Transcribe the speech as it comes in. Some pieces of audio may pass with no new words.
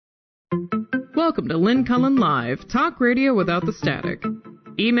Welcome to Lynn Cullen Live, talk radio without the static.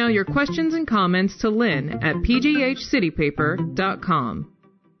 Email your questions and comments to Lynn at pghcitypaper.com.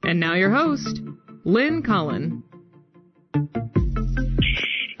 And now your host, Lynn Cullen.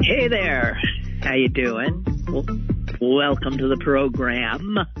 Hey there, how you doing? Well, welcome to the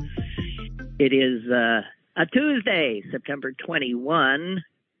program. It is a Tuesday, September 21,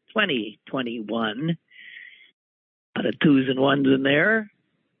 2021. A lot of twos and ones in there.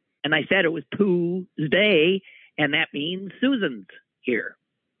 And I said it was Tuesday, and that means Susan's here,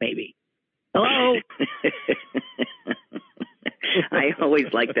 maybe. Hello. I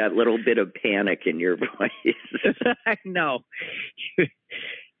always like that little bit of panic in your voice. I know.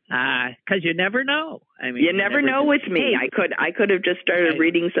 Because you never know. I mean, you never know with me. I could have just started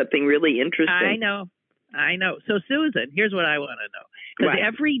reading something really interesting. I know. So, Susan, here's what I want to know. Because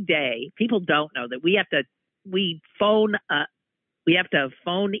every day, people don't know that we have to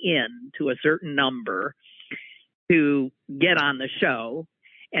phone in to a certain number to get on the show,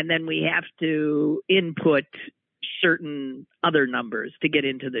 and then we have to input certain other numbers to get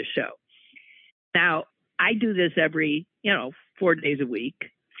into the show. Now, I do this every, 4 days a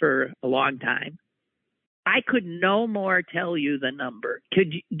week for a long time. I could no more tell you the number. Do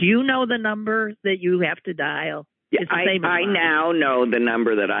you know the number that you have to dial? Yeah, I now know the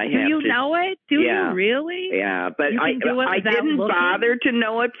number that I have. Do you know it? Do you really? Yeah, but I didn't bother to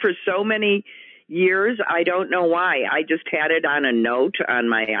know it for so many years. I don't know why. I just had it on a note on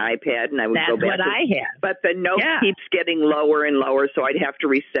my iPad, and I would go back. That's what I had. But the note keeps getting lower and lower, so I'd have to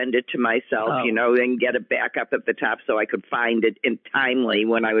resend it to myself, and get it back up at the top so I could find it in timely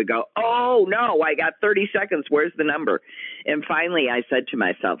when I would go, oh, no, I got 30 seconds. Where's the number? And finally, I said to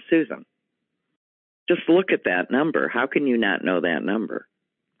myself, Susan, just look at that number. How can you not know that number?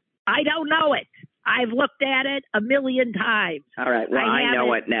 I don't know it. I've looked at it a million times. All right. Well, I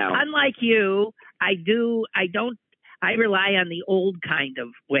know it now. Unlike you, I rely on the old kind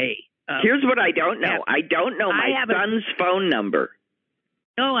of way. Here's what I don't know. I don't know my son's phone number.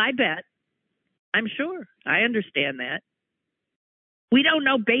 No, I bet. I'm sure. I understand that. We don't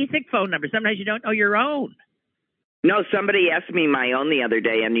know basic phone numbers. Sometimes you don't know your own. No, somebody asked me my own the other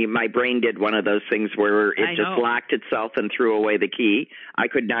day, and my brain did one of those things where it just locked itself and threw away the key. I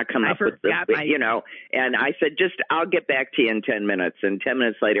could not come up with this, and I said, I'll get back to you in 10 minutes. And 10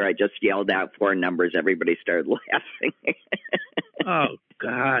 minutes later, I just yelled out 4 numbers. Everybody started laughing. Oh,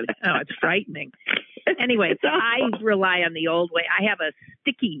 God. Oh, it's frightening. Anyway, so I rely on the old way. I have a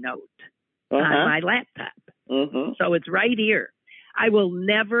sticky note on my laptop. So it's right here. I will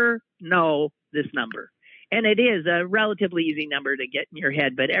never know this number. And it is a relatively easy number to get in your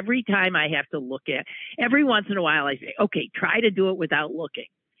head. But every time I have to look at, every once in a while I say, okay, try to do it without looking.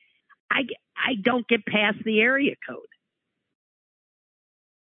 I don't get past the area code.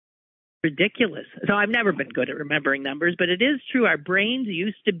 Ridiculous. So I've never been good at remembering numbers, but it is true. Our brains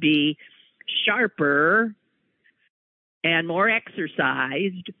used to be sharper and more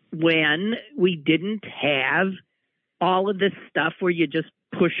exercised when we didn't have all of this stuff where you just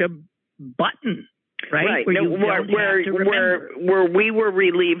push a button. Right. Where we were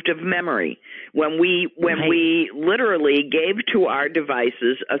relieved of memory. When we literally gave to our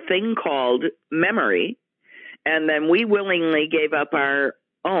devices a thing called memory, and then we willingly gave up our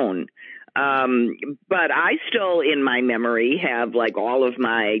own. But I still, in my memory, have like all of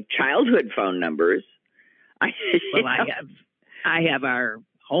my childhood phone numbers. I have our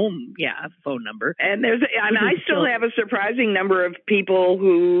home, phone number. And I still have a surprising number of people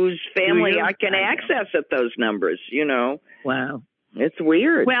whose family I can access at those numbers, Wow. It's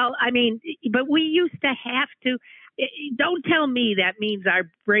weird. Well, I mean, but we used to have to. Don't tell me that means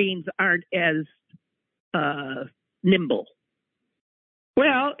our brains aren't as nimble.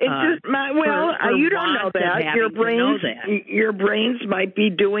 Well, it's just you don't know that. Your brains might be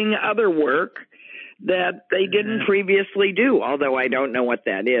doing other work that they didn't previously do, although I don't know what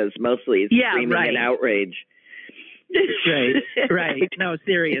that is. Mostly it's screaming and outrage. Right. No,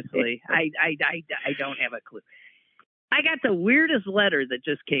 seriously. I don't have a clue. I got the weirdest letter that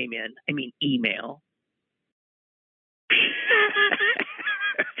just came in. I mean, email.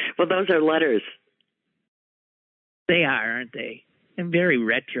 Well, those are letters. They are, aren't they? I'm very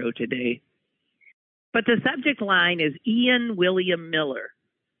retro today. But the subject line is Ian William Miller.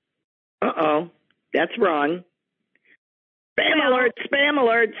 Uh-oh. That's wrong. Spam alert, spam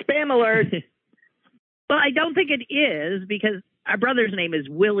alert, spam alert. Well, I don't think it is because our brother's name is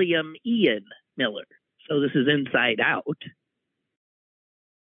William Ian Miller. So this is inside out.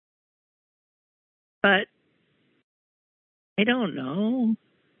 But I don't know.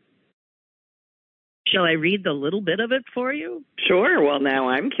 Shall I read the little bit of it for you? Sure. Well, now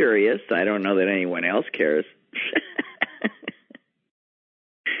I'm curious. I don't know that anyone else cares.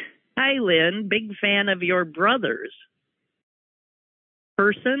 Hi, Lynn. Big fan of your brothers.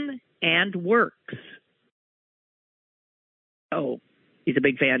 Person and works. Oh, he's a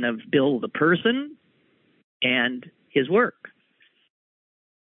big fan of Bill the person and his work.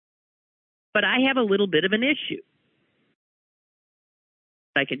 But I have a little bit of an issue.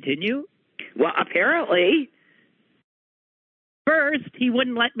 Can I continue? Well, apparently. First, he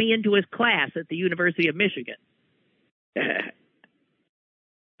wouldn't let me into his class at the University of Michigan. Then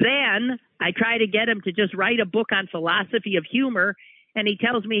I try to get him to just write a book on philosophy of humor, and he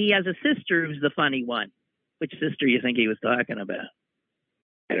tells me he has a sister who's the funny one. Which sister you think he was talking about?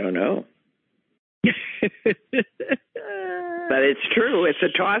 I don't know. But it's true. It's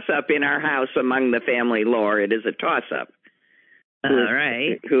a toss-up in our house among the family lore. It is a toss-up. All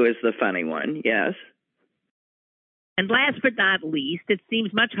right. Who is the funny one? Yes. And last but not least, it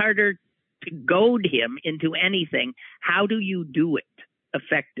seems much harder to goad him into anything. How do you do it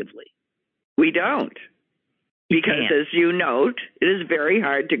effectively? We don't. Because, as you note, it is very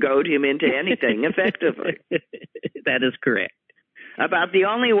hard to goad him into anything effectively. That is correct. About the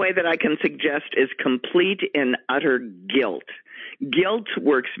only way that I can suggest is complete and utter guilt. Guilt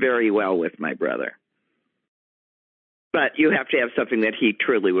works very well with my brother. But you have to have something that he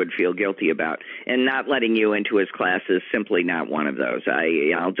truly would feel guilty about. And not letting you into his class is simply not one of those.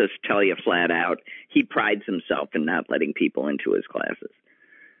 I'll just tell you flat out, he prides himself in not letting people into his classes.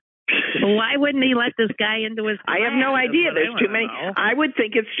 Well, why wouldn't he let this guy into his class? I have no idea. There's too many. I would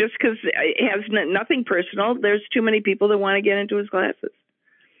think it's just because it has nothing personal. There's too many people that want to get into his classes.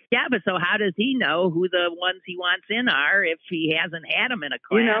 Yeah, but so how does he know who the ones he wants in are if he hasn't had them in a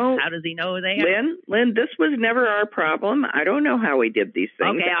class? How does he know who they are? Lynn, this was never our problem. I don't know how he did these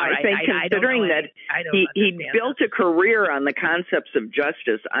things. Okay, all right. I think considering that he built a career on the concepts of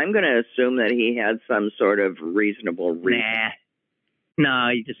justice, I'm going to assume that he had some sort of reasonable reason. No,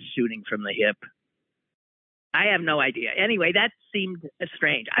 he's just shooting from the hip. I have no idea. Anyway, that seemed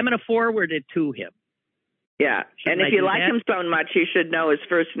strange. I'm going to forward it to him. Yeah, and if you like him so much, you should know his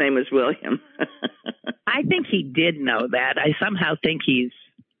first name is William. I think he did know that. I somehow think he's,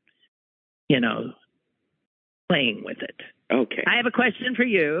 playing with it. Okay. I have a question for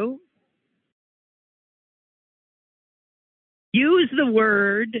you. Use the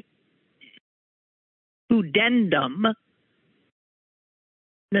word pudendum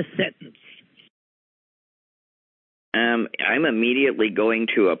in a sentence. I'm immediately going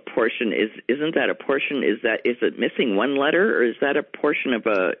to a portion. Isn't that a portion? Is it missing one letter, or is that a portion of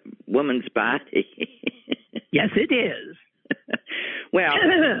a woman's body? Yes, it is. Well,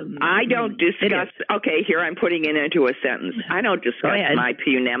 I don't discuss. Okay, here I'm putting it into a sentence. I don't discuss my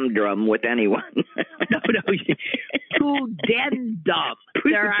pudendum with anyone. No. Pudendum.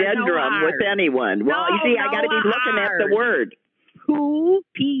 Pudendum with anyone. Well, you see, I got to be looking at the word.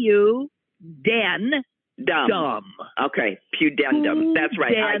 Dumb. Okay, pudendum. That's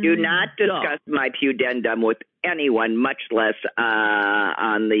right. I do not discuss my pudendum with anyone, much less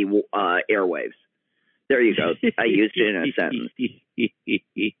on the airwaves. There you go. I used it in a sentence.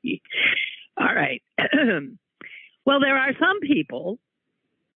 All right. Well, there are some people,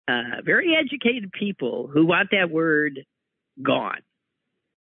 very educated people, who want that word gone.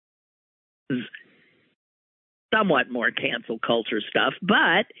 Somewhat more cancel culture stuff,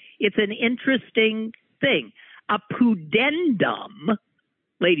 but it's an interesting thing. A pudendum,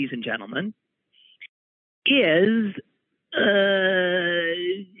 ladies and gentlemen, is,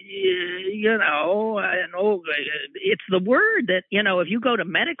 it's the word that, if you go to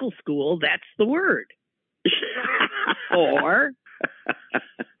medical school, that's the word. Or,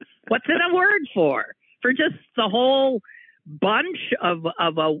 what's it a word for? For just the whole bunch of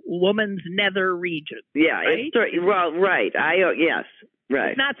a woman's nether region. Yeah, right? Right. Yes,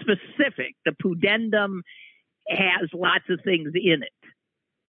 right. It's not specific. The pudendum has lots of things in it.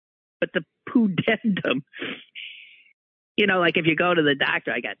 But the pudendum, like if you go to the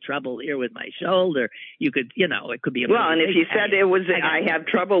doctor, I got trouble here with my shoulder, you could, it could be a and if you said it was, I have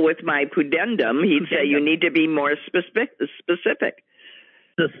trouble with my pudendum, he'd say you need to be more specific.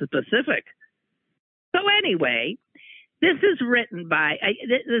 Specific. So anyway, this is written by,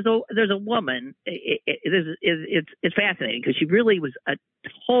 there's a woman, it's fascinating because she really was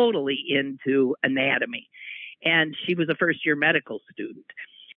totally into anatomy, and she was a first-year medical student.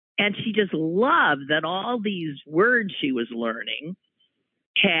 And she just loved that all these words she was learning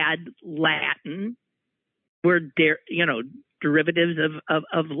had Latin, were derivatives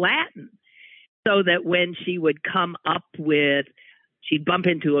of Latin, so that when she would come up with, she'd bump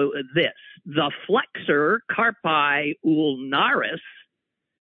into this, the flexor carpi ulnaris.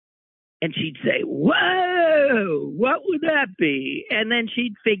 And she'd say, whoa, what would that be? And then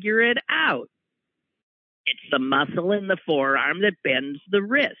she'd figure it out. It's the muscle in the forearm that bends the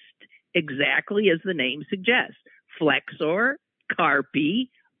wrist, exactly as the name suggests. Flexor carpi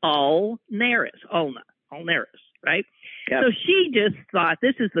ulnaris, right? Yep. So she just thought,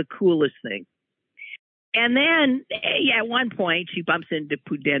 this is the coolest thing. And then at one point, she bumps into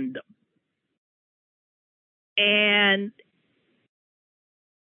pudendum. And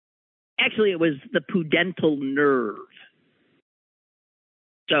actually, it was the pudental nerve.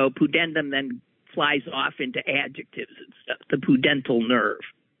 So pudendum then flies off into adjectives and stuff, the pudental nerve.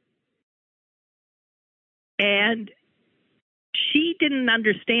 And she didn't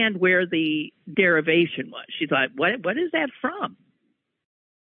understand where the derivation was. She thought, what is that from?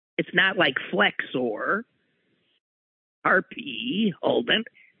 It's not like flexor, RP, Holden.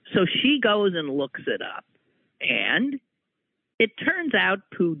 So she goes and looks it up. And it turns out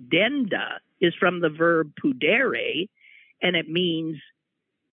pudenda is from the verb pudēre, and it means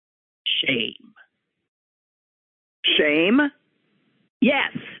shame. Shame?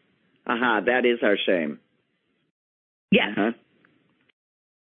 Yes. That is our shame. Yes.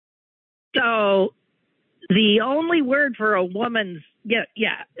 So the only word for a woman's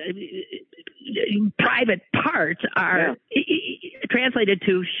private parts are translated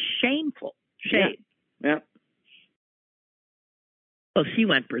to shameful. Shame. Yeah. Well, she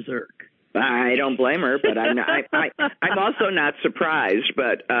went berserk. I don't blame her, but I'm also not surprised.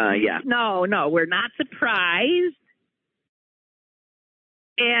 But yeah. No, we're not surprised.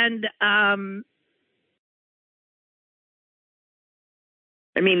 And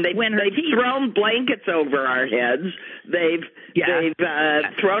I mean, they've thrown blankets over our heads. They've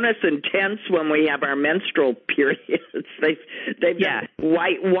thrown us in tents when we have our menstrual periods. They've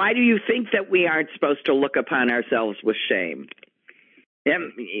Why do you think that we aren't supposed to look upon ourselves with shame?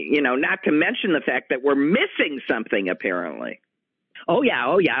 And, not to mention the fact that we're missing something apparently. Oh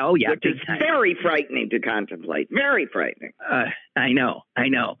yeah. Which is very frightening to contemplate. Very frightening. I know.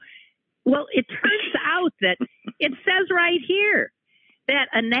 Well, it turns out that it says right here that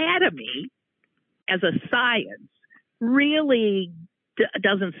anatomy as a science really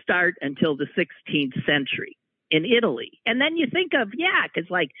doesn't start until the 16th century in Italy. And then you think of, because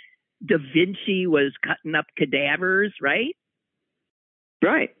like Da Vinci was cutting up cadavers, right?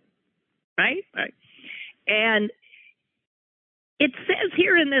 Right. And it says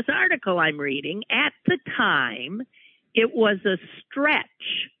here in this article I'm reading, at the time, it was a stretch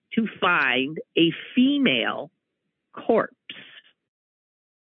to find a female corpse.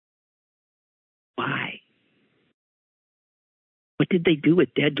 Why? What did they do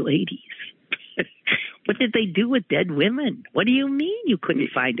with dead ladies? What did they do with dead women? What do you mean you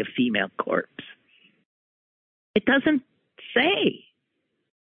couldn't find a female corpse? It doesn't say.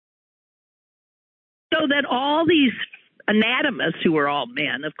 So that all these anatomists, who were all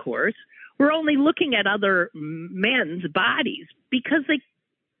men, of course, were only looking at other men's bodies because they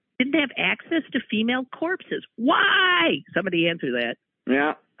didn't have access to female corpses. Why? Somebody answer that.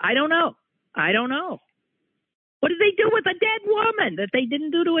 Yeah. I don't know. What did they do with a dead woman that they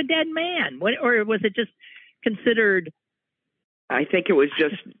didn't do to a dead man? Or was it just considered? I think it was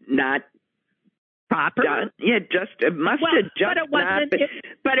just not proper. It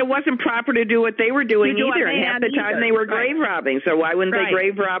wasn't proper to do what they were doing either. And half the time they were grave robbing. So why wouldn't they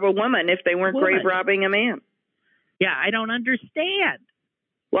grave rob a woman if they weren't grave robbing a man? Yeah, I don't understand.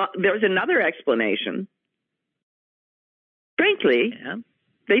 Well, there's another explanation. Frankly,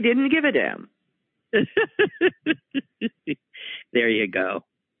 they didn't give a damn. There you go.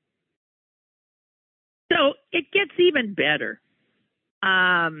 So it gets even better.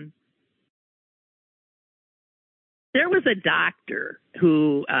 There was a doctor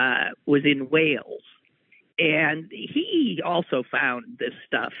who was in Wales, and he also found this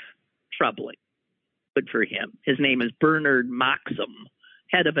stuff troubling. Good for him. His name is Bernard Moxham,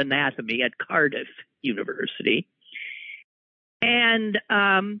 head of anatomy at Cardiff University. And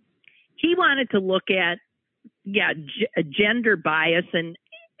he wanted to look at, gender bias in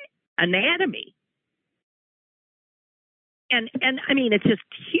anatomy. And I mean, it's just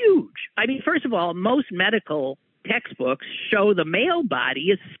huge. I mean, first of all, most medical textbooks show the male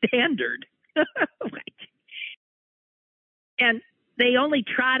body as standard. And they only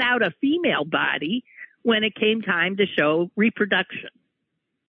trot out a female body when it came time to show reproductive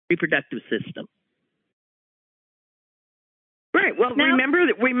system. Right. Well, now,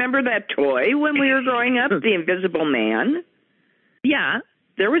 remember that toy when we were growing up, the Invisible Man? Yeah.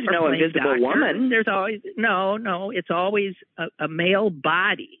 There was no invisible woman. There's always no. It's always a male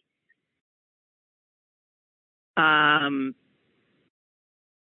body. But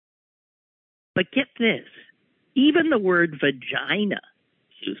get this, even the word vagina,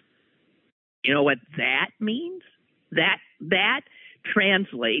 you know what that means? That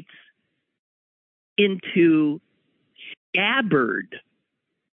translates into scabbard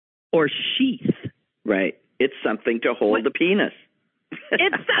or sheath. Right. It's something to hold the penis.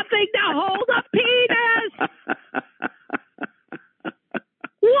 It's something to hold a penis.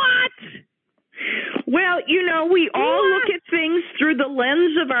 What? Well, you know, we all look at things through the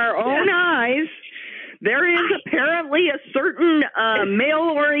lens of our own eyes. There is apparently a certain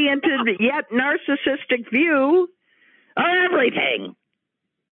male-oriented yet narcissistic view of everything.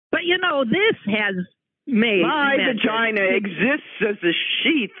 But, you know, this has made... My vagina exists as a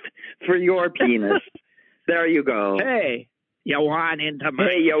sheath for your penis. There you go. Hey, you want into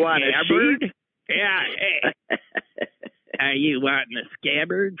my you want scabbard? A sheath? Yeah, hey. Are you wanting a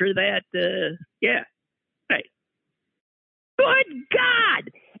scabbard for that? Yeah. Hey. Good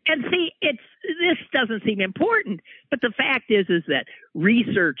God! And see, this doesn't seem important, but the fact is that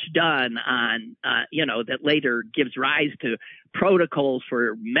research done on, that later gives rise to protocols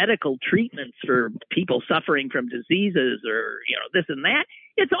for medical treatments for people suffering from diseases or, this and that,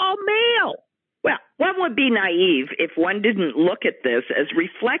 it's all male. Well, one would be naive if one didn't look at this as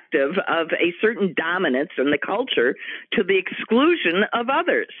reflective of a certain dominance in the culture to the exclusion of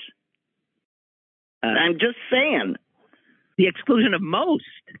others. I'm just saying. The exclusion of most.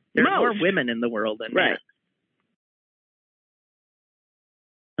 There are more women in the world than men.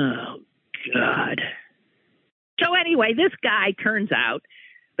 Oh, God. So anyway, this guy turns out,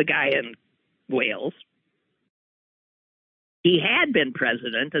 the guy in Wales, he had been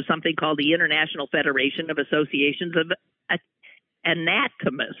president of something called the International Federation of Associations of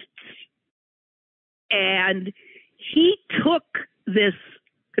Anatomists. And he took this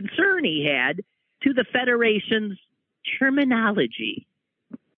concern he had to the Federation's terminology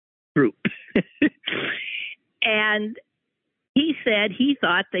group. And he said he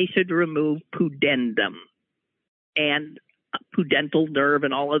thought they should remove pudendum and pudental nerve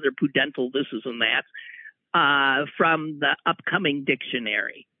and all other pudental thises and that from the upcoming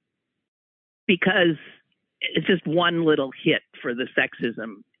dictionary, because it's just one little hit for the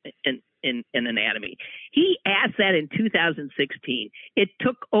sexism in anatomy. He asked that in 2016. It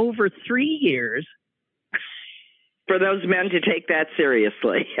took over 3 years for those men to take that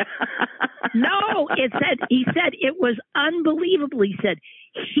seriously. No, he said it was unbelievable. He said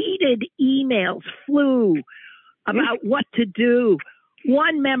heated emails flew about what to do.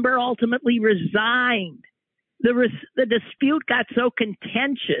 One member ultimately resigned. The dispute got so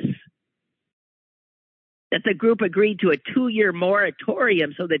contentious that the group agreed to a 2-year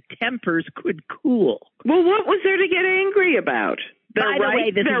moratorium so that tempers could cool. Well, what was there to get angry about? Their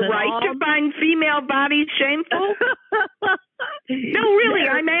right to find female bodies shameful? No, really,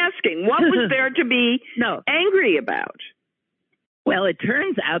 I'm asking. What was there to be angry about? Well, it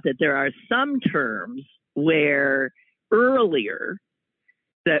turns out that there are some terms where earlier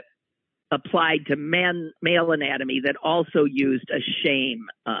that applied to male anatomy that also used a shame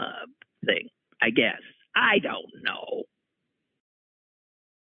thing, I guess. I don't know.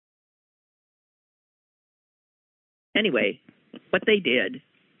 Anyway, what they did,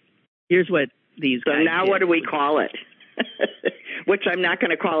 here's what these guys So now did. What do we call it? Which I'm not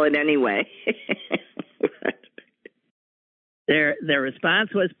going to call it anyway. Their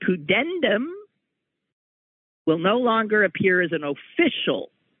response was pudendum will no longer appear as an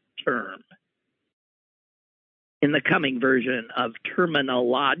official term in the coming version of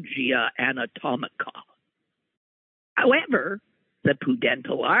Terminologia Anatomica. However, the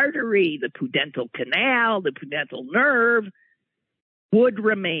pudental artery, the pudental canal, the pudental nerve would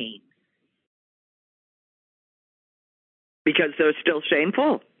remain. Because they're still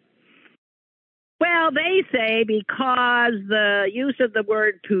shameful? Well, they say because the use of the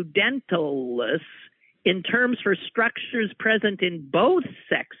word pudentalus in terms for structures present in both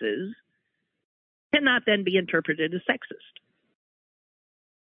sexes cannot then be interpreted as sexist.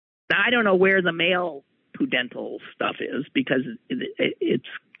 Now, I don't know where the male pudental stuff is because it's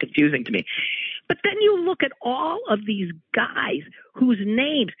confusing to me. But then you look at all of these guys whose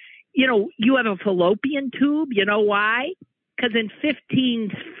names, you have a fallopian tube. You know why? Because in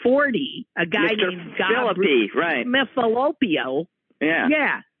 1540, a guy named Falloppio,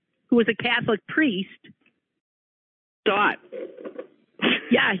 who was a Catholic priest, thought.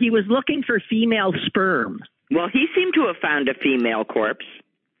 Yeah, he was looking for female sperm. Well, he seemed to have found a female corpse.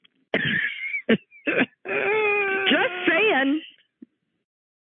 Just saying.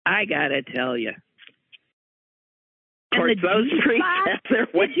 I gotta tell you. Of course, those freaks have their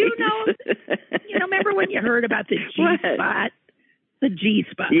ways. Did you know, remember when you heard about the G-spot? The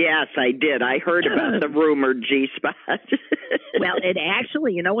G-spot. Yes, I did. I heard about the rumored G-spot. Well, it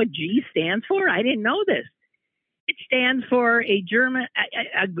actually, you know what G stands for? I didn't know this. It stands for a German,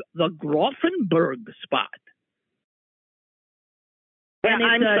 the Grafenberg spot. Well,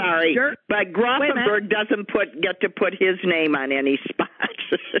 I'm sorry, but Grafenberg doesn't get to put his name on any spot.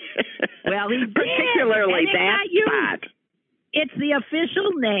 Well, he particularly that spot. It's the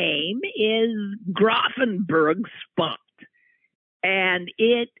official name is Grafenberg spot, and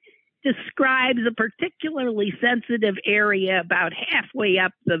it describes a particularly sensitive area about halfway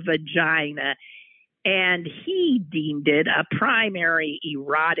up the vagina, and he deemed it a primary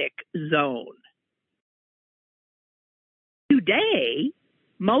erotic zone. Today,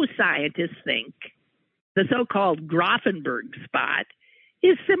 most scientists think the so-called Grafenberg spot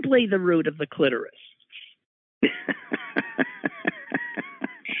is simply the root of the clitoris.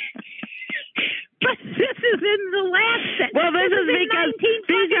 But this is in the last sentence. Well, this is because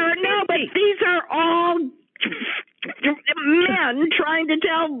these are all men trying to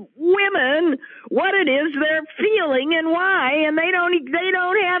tell women what it is they're feeling and why, and they don't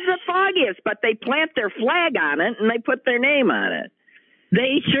have the foggiest, but they plant their flag on it and they put their name on it.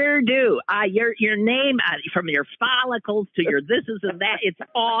 They sure do. Your name, from your follicles to your this is and that, it's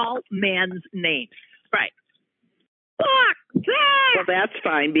all men's names. Right. Fuck that! Well, that's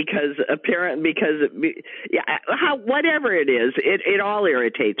fine whatever it is, it all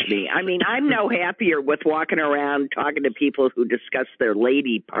irritates me. I mean, I'm no happier with walking around talking to people who discuss their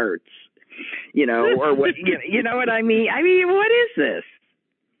lady parts, or what, you know what I mean? I mean, what is this?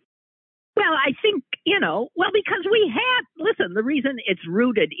 Well, I think, because the reason it's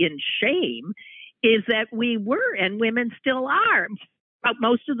rooted in shame is that we were, and women still are,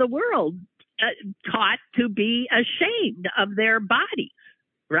 most of the world, taught to be ashamed of their bodies,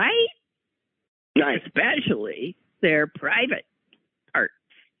 right? Right. Especially their private parts.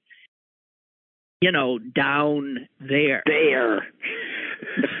 Down there. There.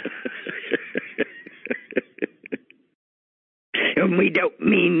 And we don't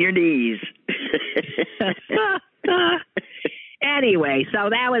mean your knees. Anyway, so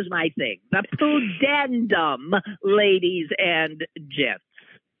that was my thing. The Pudendum, ladies and gents.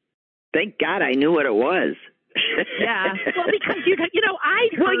 Thank God I knew what it was. Yeah. Well, because, you don't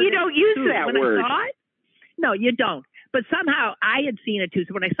use that word. No, you don't. But somehow I had seen it too.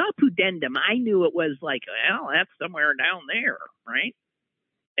 So when I saw Pudendum, I knew it was like, well, that's somewhere down there, right?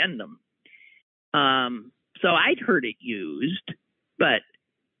 Pudendum. So I'd heard it used, but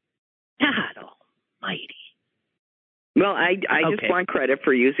God almighty. Well, I just want credit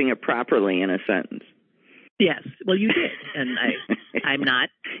for using it properly in a sentence. Yes, well, you did, and I'm not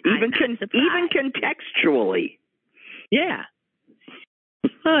even contextually. Yeah.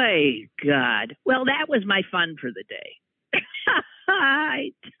 Oh God. Well, that was my fun for the day.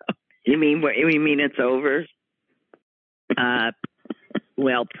 You mean it's over?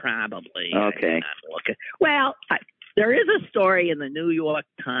 Well, probably. Okay. Well, there is a story in the New York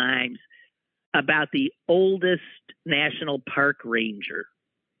Times about the oldest national park ranger.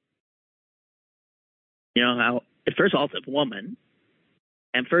 You know how, first of all, it's a woman,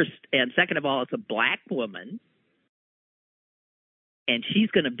 and second of all, it's a black woman, and she's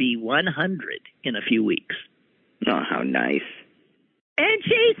going to be 100 in a few weeks. Oh, how nice. And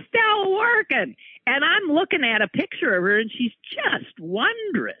she's still working. And I'm looking at a picture of her, and she's just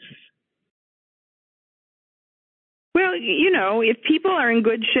wondrous. Well, if people are in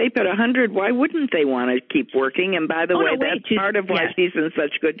good shape at 100, why wouldn't they want to keep working? And by the way, that's part of why she's in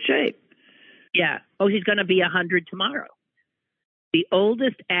such good shape. Yeah. Oh, she's going to be 100 tomorrow. The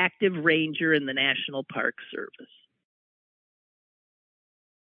oldest active ranger in the National Park Service.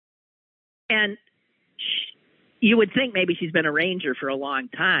 And you would think maybe she's been a ranger for a long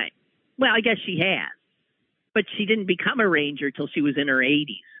time. Well, I guess she has. But she didn't become a ranger till she was in her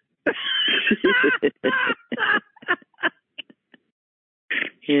 80s.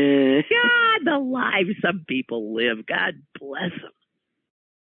 God, the lives some people live. God bless them.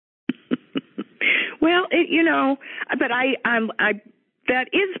 Well, but that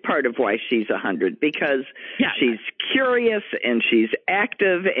is part of why she's 100, because she's curious and she's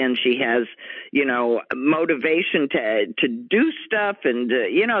active and she has, motivation to do stuff. And,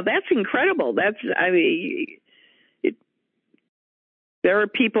 that's incredible. There are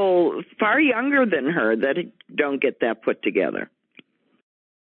people far younger than her that don't get that put together.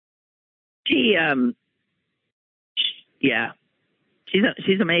 She's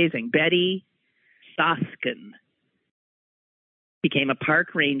amazing. Betty Soskin became a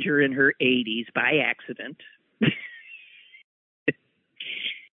park ranger in her 80s by accident.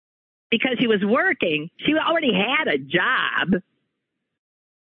 because she was working. She already had a job.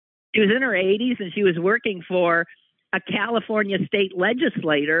 She was in her 80s, and she was working for a California state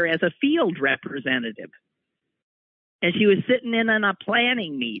legislator as a field representative. And she was sitting in on a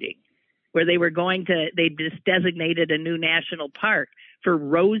planning meeting where they just designated a new national park for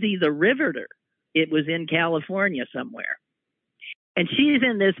Rosie the Riveter. It was in California somewhere. And she's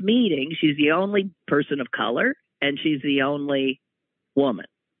in this meeting. She's the only person of color, and she's the only woman.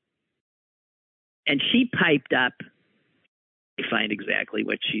 And she piped up. I find exactly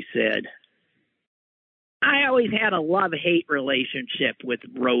what she said. I always had a love-hate relationship with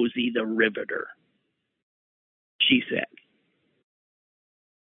Rosie the Riveter, she said.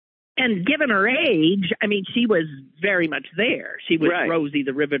 And given her age, I mean, she was very much there. She was Rosie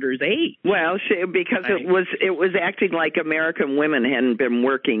the Riveter's age. Well, because it was acting like American women hadn't been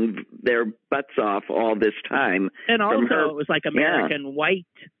working their butts off all this time. And also it was like American white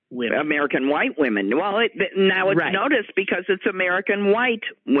women. American white women. Well, now it's noticed because it's American white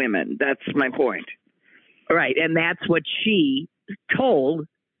women. That's my point. Right, and that's what she told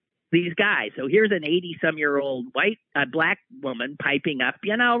these guys. So here's an 80-some-year-old black woman piping up,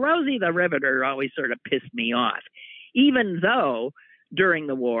 Rosie the Riveter always sort of pissed me off. Even though during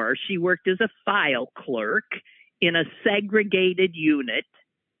the war she worked as a file clerk in a segregated unit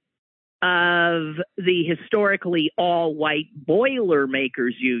of the historically all-white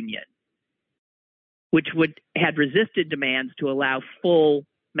Boilermakers Union, which had resisted demands to allow full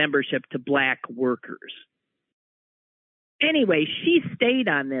membership to black workers. Anyway, she stayed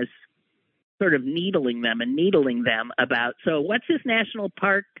on this sort of needling them about, so what's this national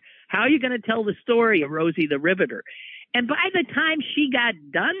park? How are you going to tell the story of Rosie the Riveter? And by the time she got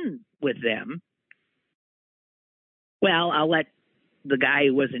done with them, well, I'll let the guy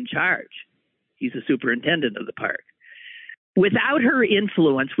who was in charge. He's the superintendent of the park. Without her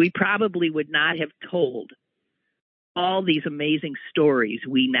influence, we probably would not have told all these amazing stories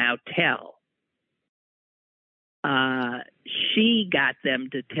we now tell. She got them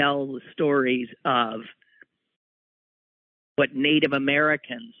to tell the stories of what Native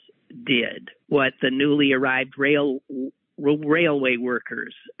Americans did, what the newly arrived railway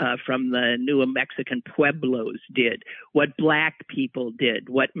workers from the New Mexican pueblos did, what black people did,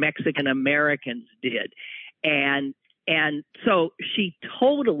 what Mexican Americans did. And so she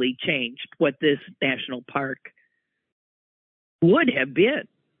totally changed what this national park would have been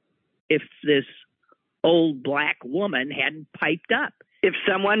if this old black woman hadn't piped up. If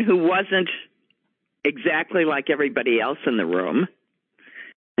someone who wasn't exactly like everybody else in the room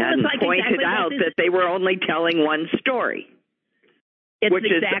and pointed out that they were only telling one story, which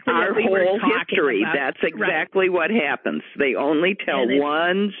is our whole history. That's exactly what happens. They only tell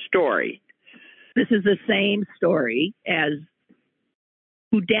one story. This is the same story as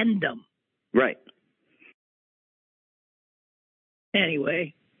Pudendum. Right.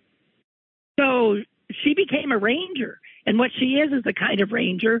 Anyway, so she became a ranger. And what she is the kind of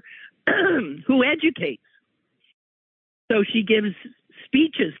ranger who educates. So she gives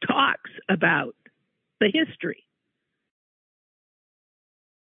speeches, talks about the history.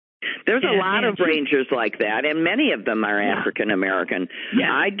 There's a lot of rangers like that, and many of them are African American.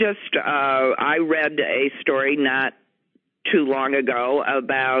 Yeah. I read a story not too long ago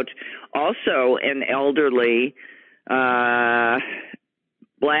about also an elderly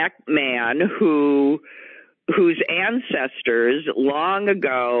black man whose ancestors long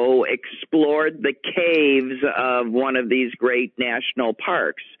ago explored the caves of one of these great national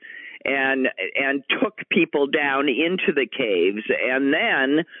parks and took people down into the caves. And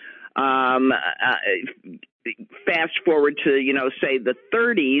then fast forward to, say the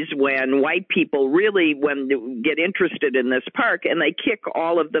 30s, when white people really get interested in this park, and they kick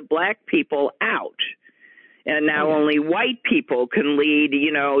all of the black people out. And now only white people can lead,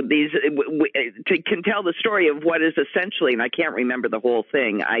 can tell the story of what is essentially, and I can't remember the whole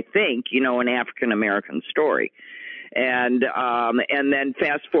thing, I think, an African-American story. And then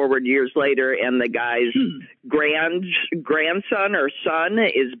fast forward years later, and the guy's grandson or son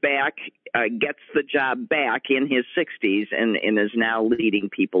is back, gets the job back in his 60s and is now leading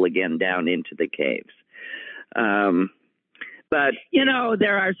people again down into the caves. But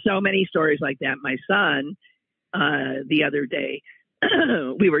there are so many stories like that. My son, the other day,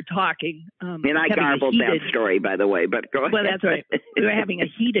 we were talking. And I garbled that story, by the way, but go ahead. Well, that's right. We were having a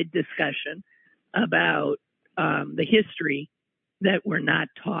heated discussion about the history that we're not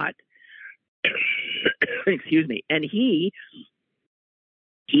taught. Excuse me. And he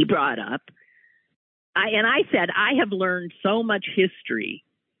brought up, I said, I have learned so much history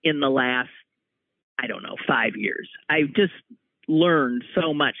in the last, 5 years. I just learned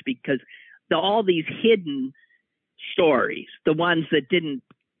so much because all these hidden stories, the ones that didn't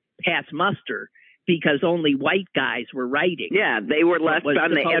pass muster because only white guys were writing. Yeah, they were left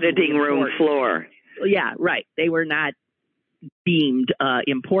on the editing room floor. Yeah, right. They were not deemed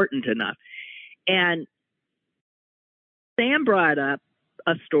important enough. And Sam brought up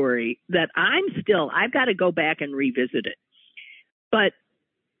a story that I've got to go back and revisit it. But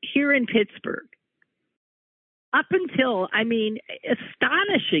here in Pittsburgh, up until,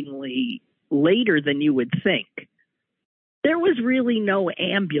 astonishingly later than you would think, there was really no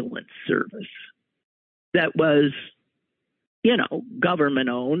ambulance service that was, government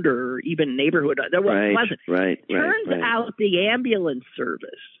owned or even neighborhood. There wasn't. Right. Turns out the ambulance service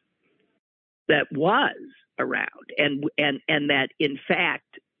that was around and that in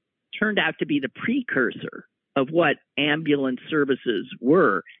fact turned out to be the precursor of what ambulance services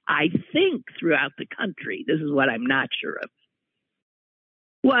were, I think throughout the country, this is what I'm not sure of,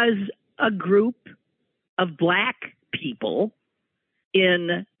 was a group of black people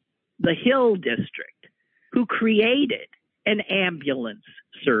in the Hill District who created an ambulance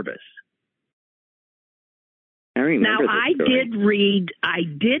service. I remember. Now, I did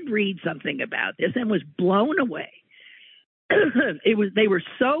read something about this and was blown away. They were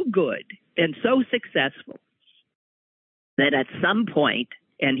so good and so successful that at some point,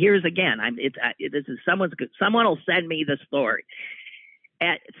 and here's again, someone will send me the story.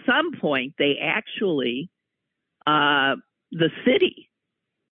 At some point, they actually, the city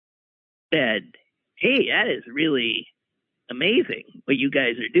said, "Hey, that is really amazing what you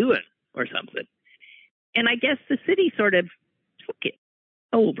guys are doing," or something. And I guess the city sort of took it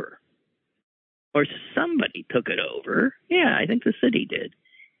over. Or somebody took it over. Yeah, I think the city did.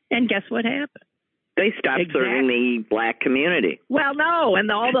 And guess what happened? They stopped serving the black community. Well, no.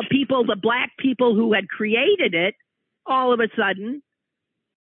 And all the black people who had created it, all of a sudden,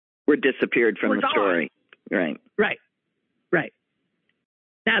 were disappeared from the story. Right.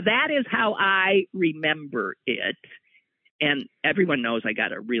 Now, that is how I remember it. And everyone knows I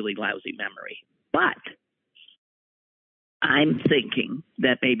got a really lousy memory. But I'm thinking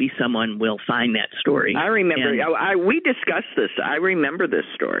that maybe someone will find that story. I remember. We discussed this. I remember this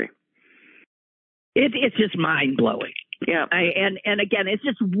story. It's just mind-blowing. Yeah. And again, it's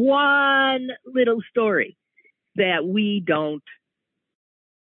just one little story that we don't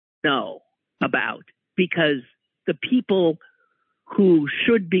know about because the people who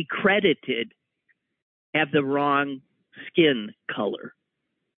should be credited have the wrong skin color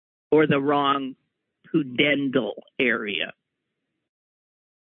or the wrong pudendal area.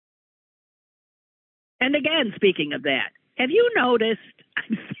 And again, speaking of that, have you noticed,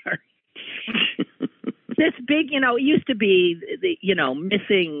 I'm sorry, this big, it used to be the,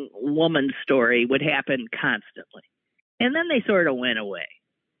 missing woman story would happen constantly. And then they sort of went away.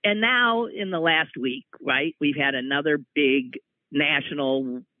 And now in the last week, right, we've had another big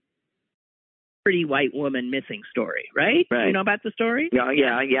national pretty white woman missing story, right? You know about the story?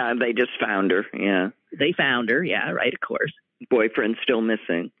 Yeah. They just found her. Yeah. They found her. Yeah, right. Of course. Boyfriend's still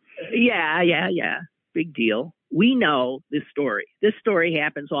missing. Yeah. Big deal. We know this story. This story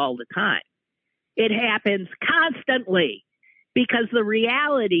happens all the time. It happens constantly because the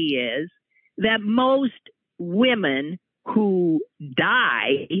reality is that most women who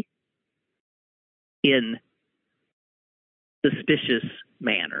die in suspicious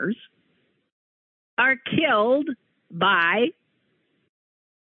manners are killed by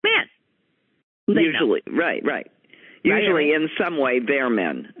men. Usually, right. Usually in some way they're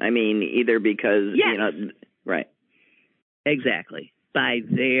men. Either because, right. Exactly. By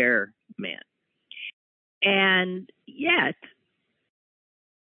their men. And yet,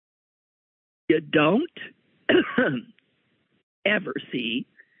 you don't ever see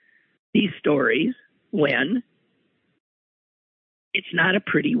these stories when it's not a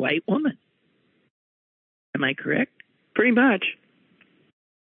pretty white woman. Am I correct? Pretty much.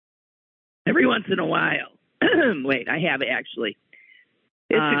 Every once in a while. Wait, I have actually.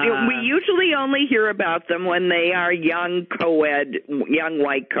 We usually only hear about them when they are young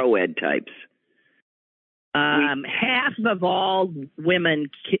white co-ed types. Half of all women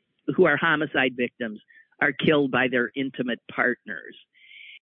who are homicide victims are killed by their intimate partners.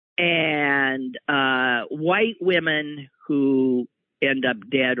 And white women who end up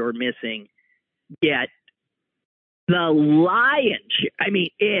dead or missing get the lion's share.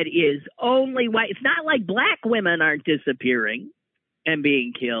 It is only white. It's not like black women aren't disappearing and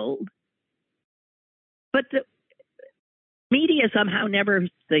being killed. But Media somehow never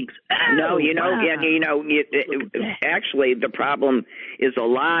thinks. Oh, no, wow. Actually, the problem is a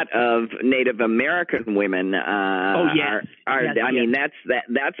lot of Native American women. Yes. I mean, that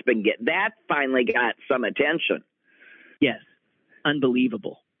finally got some attention. Yes,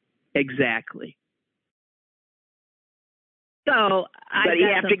 unbelievable. Exactly. So, but you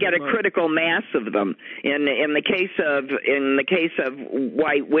have to get a critical mass of them. In the case of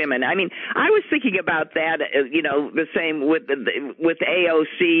white women, I mean, I was thinking about that. The same with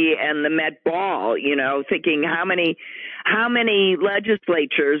AOC and the Met Ball. Thinking how many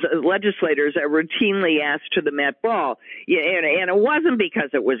legislators are routinely asked to the Met Ball, and it wasn't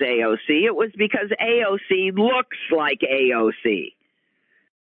because it was AOC. It was because AOC looks like AOC.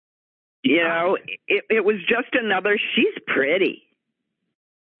 It was just another, she's pretty.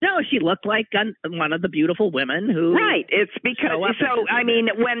 No, she looked like one of the beautiful women who. Right. It's because, so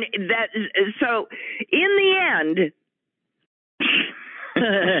in the end,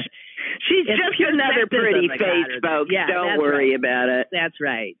 she's just another pretty face, folks. Yeah, don't worry about it. That's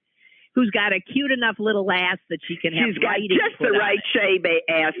right. Who's got a cute enough little ass that she can have. She's got just the right shape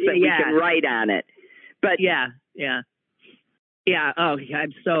ass that we can write on it. But yeah. Oh,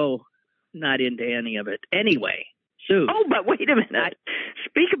 I'm so not into any of it. Anyway, Sue. Oh, but wait a minute.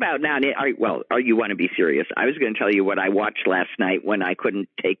 Speak about now. You want to be serious? I was going to tell you what I watched last night when I couldn't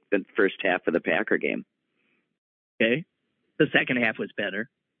take the first half of the Packer game. Okay. The second half was better.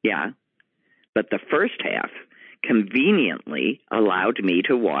 Yeah. But the first half conveniently allowed me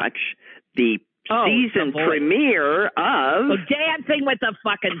to watch the season premiere of Dancing with the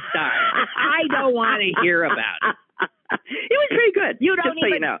Fucking Stars. I don't want to hear about it. It was pretty good. You don't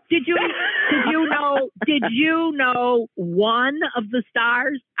even. So Did you know one of the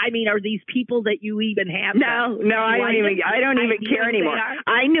stars? I mean, are these people that you even have? No, I don't even care anymore.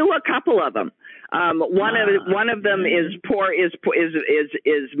 I knew a couple of them. One of them is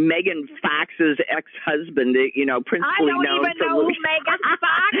Megan Fox's ex-husband, principally known for. I don't even know who Megan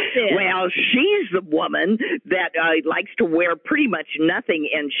Fox is. Well, she's the woman that likes to wear pretty much nothing,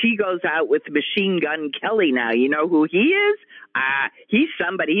 and she goes out with Machine Gun Kelly now. You know who he is? He's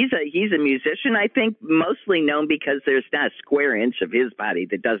somebody. He's a musician, I think, mostly known because there's not a square inch of his body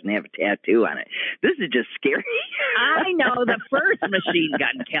that doesn't have a tattoo on it. This is just scary. I know the first Machine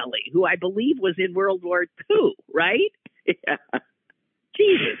Gun Kelly, who I believe was in World War II, right? Yeah.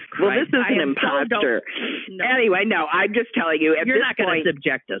 Jesus Christ. Well, this is an imposter. Anyway, no, I'm just telling you. You're not going to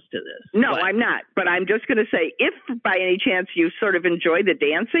subject us to this. No, I'm not. But I'm just going to say, if by any chance you sort of enjoy the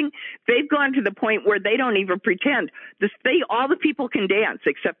dancing, they've gone to the point where they don't even pretend. All the people can dance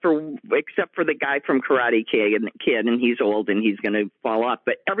except for the guy from Karate Kid, and he's old and he's going to fall off.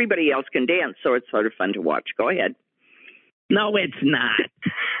 But everybody else can dance, so it's sort of fun to watch. Go ahead. No, it's not.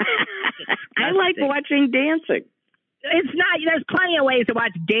 I like watching dancing. It's not. There's plenty of ways to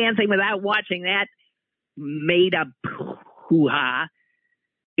watch dancing without watching that made-up hoo-ha.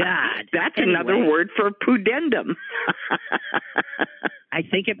 God. That's another word for pudendum. I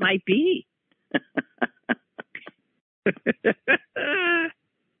think it might be.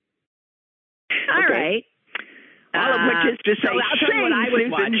 All right. All of which is to say,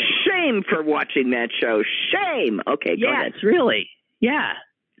 shame for watching that show. Shame. Okay, go ahead. Yes, really. Yeah.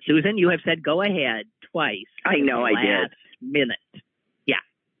 Susan, you have said go ahead twice. I know I did. Minute. Yeah.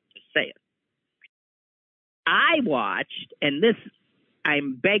 Just say it. I watched, and this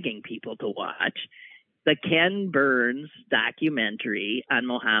I'm begging people to watch, the Ken Burns documentary on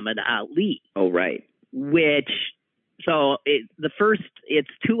Muhammad Ali. Oh, right. It's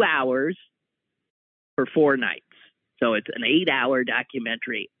 2 hours for 4 nights. So it's an 8-hour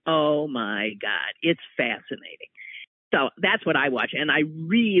documentary. Oh, my God. It's fascinating. So that's what I watch, and I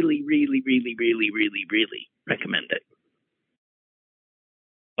really, really, really, really, really, really recommend it.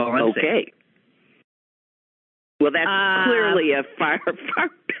 Okay. Well, that's clearly a far, far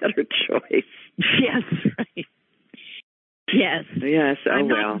better choice. Yes, right. Yes. Yes, I'm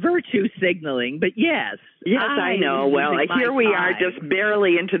not virtue signaling, but yes. Yes, I know. Well, here we are just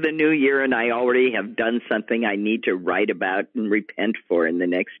barely into the new year, and I already have done something I need to write about and repent for in the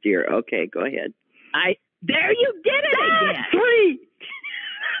next year. Okay, go ahead. There you did it again. 3.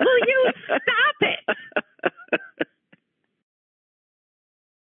 Will you stop it?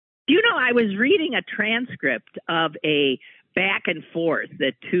 Do you know, I was reading a transcript of a back and forth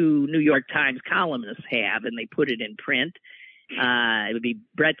that 2 New York Times columnists have, and they put it in print. It would be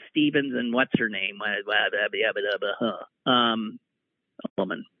Brett Stevens and what's her name?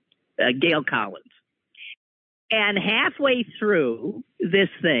 Woman. Gail Collins. And halfway through this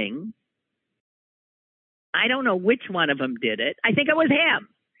thing, I don't know which one of them did it. I think it was him.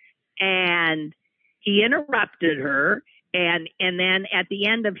 And he interrupted her And then at the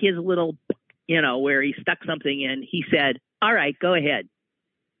end of his little, where he stuck something in, he said, "All right, go ahead."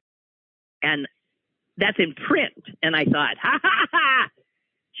 And that's in print. And I thought, ha, ha, ha,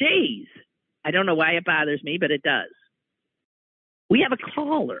 geez. I don't know why it bothers me, but it does. We have a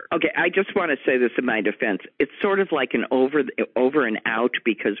caller. Okay, I just want to say this in my defense. It's sort of like an over and out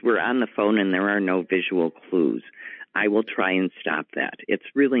because we're on the phone and there are no visual clues. I will try and stop that. It's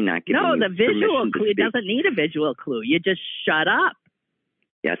really not giving No, you the visual permission to clue, it speak. doesn't need a visual clue. You just shut up.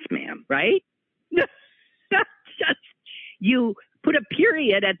 Yes, ma'am. Right? You put a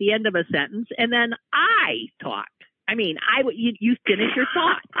period at the end of a sentence, and then I talk. I mean, you finish your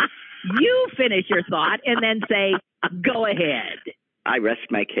thought. You finish your thought, and then say, "Go ahead." I rest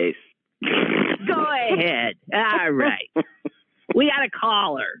my case. Go ahead. All right. We got a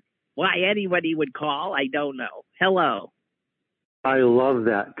caller. Why anybody would call, I don't know. Hello. I love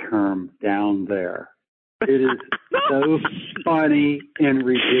that term, down there. It is so funny and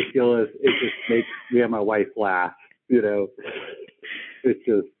ridiculous. It just makes me and my wife laugh. It's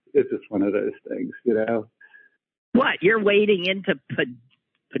just one of those things. What? You're wading into Pudendum?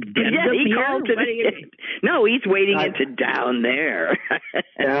 Yeah, he called it. No, he's wading into down there.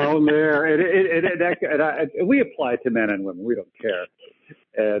 Down there, and we apply it to men and women. We don't care,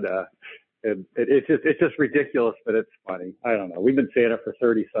 and it's just ridiculous, but it's funny. I don't know. We've been saying it for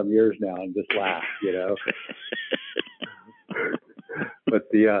 30 some years now, and just laugh, But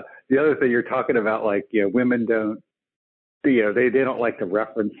the other thing you're talking about, like women don't, they don't like to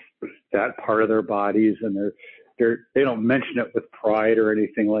reference that part of their bodies, and they don't mention it with pride or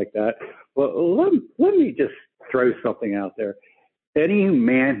anything like that. Well, let me just throw something out there. Any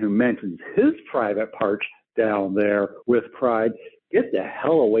man who mentions his private parts down there with pride, get the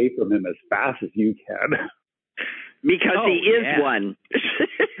hell away from him as fast as you can. Because he is one.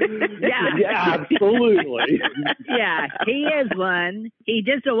 Yeah, absolutely. Yeah, he is one. He's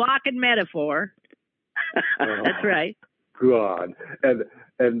just a walking metaphor. That's right. God. And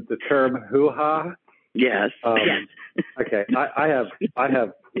the term hoo-ha? Yes. Yes. Okay. I have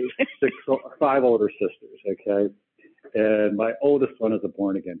 5 older sisters, okay? And my oldest one is a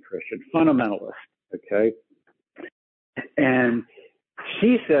born-again Christian, fundamentalist, okay? And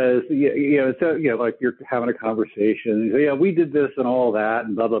she says, like you're having a conversation, yeah, we did this and all that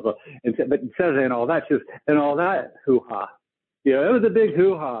and blah, blah, blah. But it says and all that, she says, and all that hoo-ha. It was a big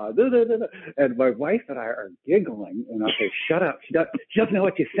hoo-ha. And my wife and I are giggling, and I say, shut up. She doesn't know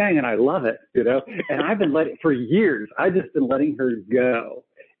what she's saying, and I love it, And I've been for years, I've just been letting her go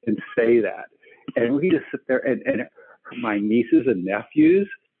and say that. And we just sit there, and my nieces and nephews,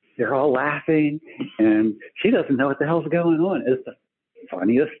 they're all laughing, and she doesn't know what the hell's going on. It's the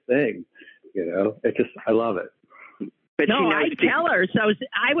funniest thing, It just, I love it. But no, I would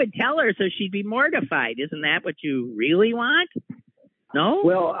tell her so she'd be mortified. Isn't that what you really want? No.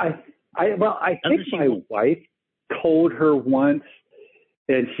 Well, I think my wife told her once,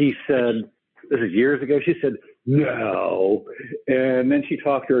 and she said, this is years ago. She said no, and then she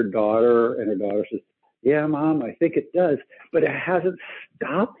talked to her daughter, and her daughter says, "Yeah, Mom, I think it does," but it hasn't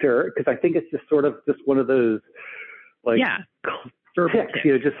stopped her because I think it's just sort of just one of those ticks,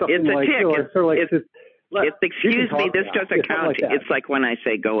 just something it's a like tick. Sort of like it's excuse me, this doesn't count. Like it's like when I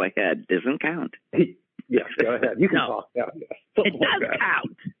say go ahead, doesn't count. Yes, go ahead. You can talk now. Yes. It does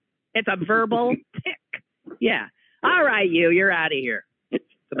count. It's a verbal tick. Yeah. All right, you're out of here.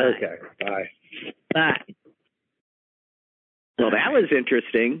 Goodbye. Okay. Bye. Bye. Well, that was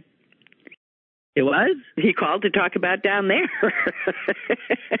interesting. It was? He called to talk about down there.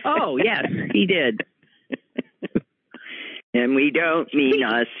 Oh, yes, he did. And we don't mean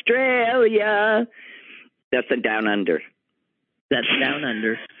Australia. That's a down under. That's down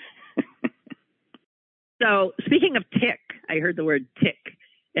under. So, speaking of tick, I heard the word tick,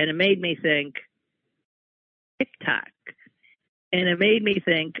 and it made me think TikTok. And it made me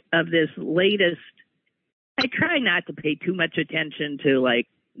think of this latest. I try not to pay too much attention to, like,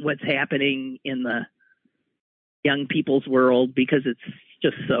 what's happening in the young people's world because it's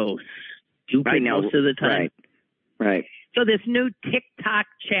just so stupid most of the time. Right. So this new TikTok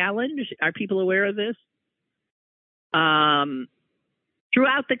challenge, are people aware of this?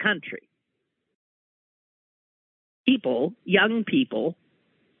 Throughout the country, young people,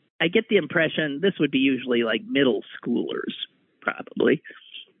 I get the impression this would be usually like middle schoolers, probably.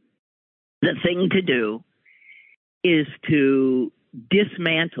 The thing to do is to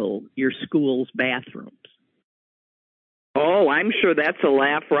dismantle your school's bathrooms. Oh, I'm sure that's a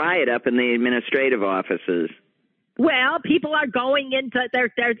laugh riot up in the administrative offices. Well, people are going into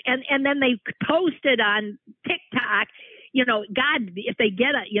their and then they posted on TikTok, God, if they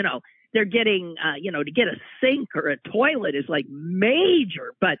get they're getting, to get a sink or a toilet is like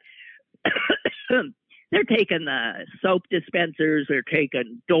major, but they're taking the soap dispensers, they're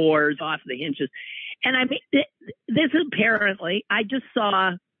taking doors off the hinges. And I mean, this apparently, I just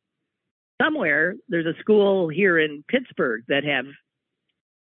saw somewhere, there's a school here in Pittsburgh that has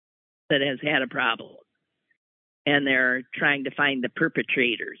had a problem. And they're trying to find the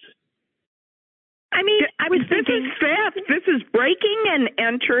perpetrators. I mean, I was thinking... This is theft. This is breaking and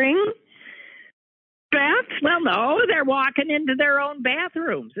entering theft? Well, no, they're walking into their own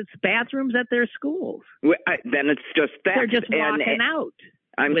bathrooms. It's bathrooms at their schools. Then it's just theft. They're just walking out.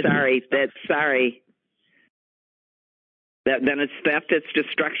 I'm sorry. Then it's theft. It's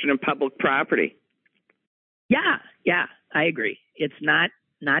destruction of public property. Yeah, I agree. It's not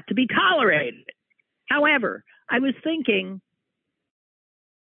to be tolerated. However, I was thinking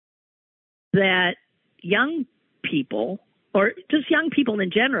that young people, or just young people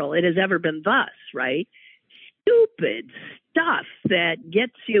in general, it has ever been thus, right? Stupid stuff that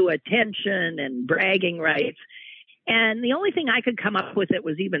gets you attention and bragging rights. And the only thing I could come up with that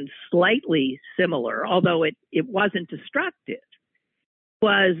was even slightly similar, although it wasn't destructive,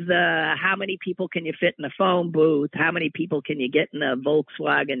 was the how many people can you fit in a phone booth? How many people can you get in a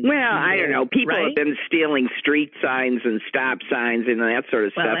Volkswagen? Well, I don't know. People have been stealing street signs and stop signs and that sort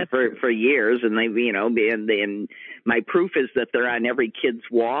of stuff for years, and they've and my proof is that they're on every kid's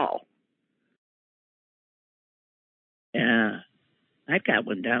wall. Yeah, I've got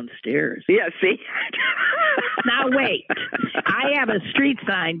one downstairs. Yeah, see. Now wait, I have a street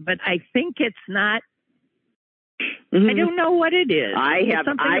sign, but I think it's not. Mm-hmm. I don't know what it is. I have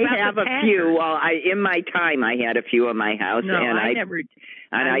a few. Well, in my time, I had a few in my house, no, and I never.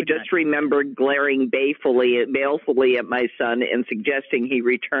 And I just remembered glaring balefully at my son and suggesting he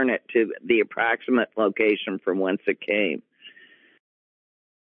return it to the approximate location from whence it came.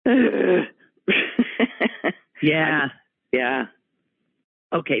 Yeah. Yeah.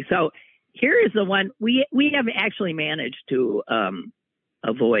 Okay, so here is the one we have actually managed to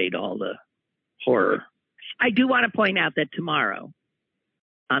avoid all the horror. I do want to point out that tomorrow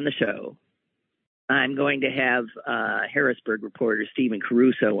on the show, I'm going to have Harrisburg reporter Stephen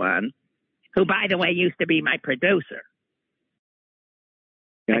Caruso on, who, by the way, used to be my producer.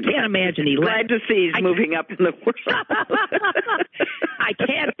 I can't imagine he glad to see he's moving up in the world. I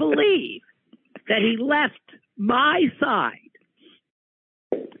can't believe that he left my side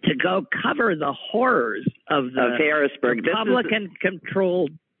to go cover the horrors of Harrisburg,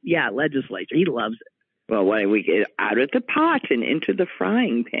 Republican-controlled legislature. He loves it. Well, why we get out of the pot and into the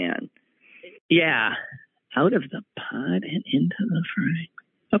frying pan? Yeah, out of the pot and into the frying.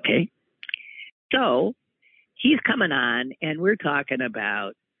 Okay, so he's coming on, and we're talking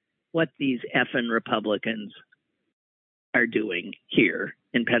about what these effing Republicans are doing here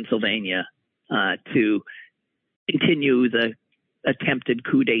in Pennsylvania to continue the attempted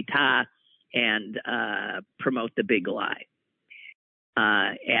coup d'etat and promote the big lie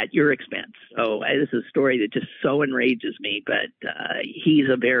at your expense. So this is a story that just so enrages me, but he's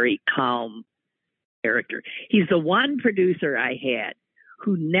a very calm character. He's the one producer I had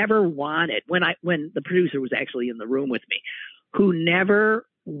who never wanted, when the producer was actually in the room with me, who never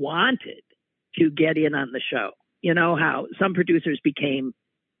wanted to get in on the show. You know how some producers became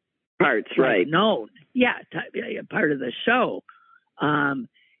parts, right? Known. Yeah, part of the show.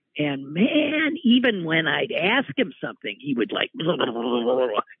 And man, even when I'd ask him something, he would like,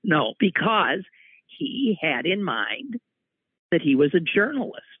 no, because he had in mind that he was a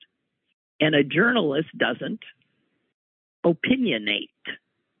journalist. And a journalist doesn't opinionate.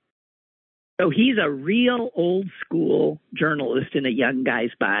 So he's a real old school journalist in a young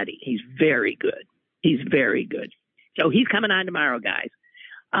guy's body. He's very good. He's very good. So he's coming on tomorrow, guys.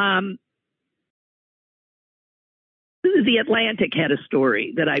 The Atlantic had a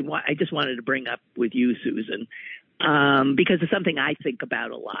story that I just wanted to bring up with you, Susan, because it's something I think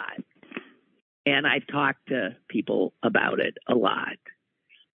about a lot. And I've talked to people about it a lot.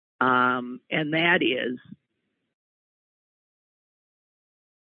 And that is,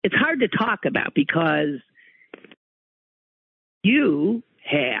 it's hard to talk about because you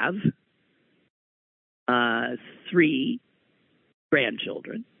have 3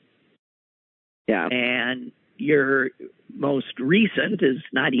 grandchildren. Yeah. And your most recent is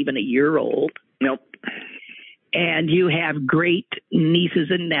not even a year old. Nope. And you have great nieces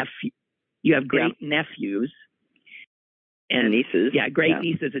and nephews. You have great nephews. And nieces. Yeah, great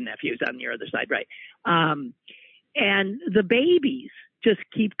nieces and nephews on your other side, right. And the babies just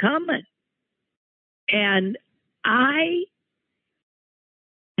keep coming. And I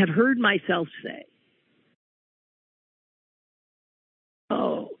have heard myself say,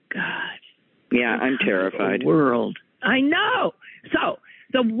 oh, God. Yeah, I'm terrified. The world. I know. So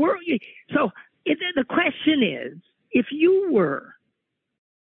the world. So the question is, if you were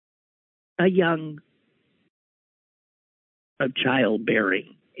a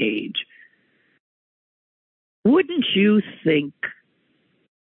childbearing age, wouldn't you think?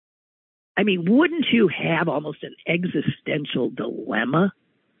 I mean, wouldn't you have almost an existential dilemma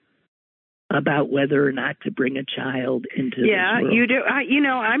about whether or not to bring a child into this world? You do.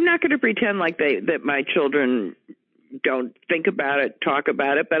 I'm not going to pretend like that my children don't think about it, talk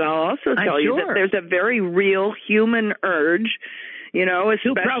about it, but I'll also tell you that there's a very real human urge,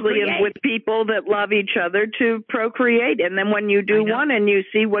 especially with people that love each other, to procreate. And then when you do one and you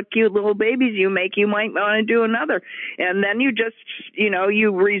see what cute little babies you make, you might want to do another. And then you just,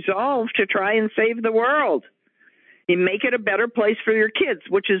 you resolve to try and save the world. You make it a better place for your kids,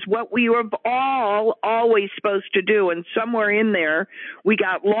 which is what we were all always supposed to do. And somewhere in there, we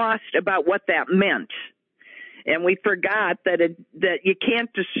got lost about what that meant. And we forgot that you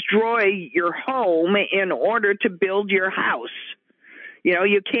can't destroy your home in order to build your house.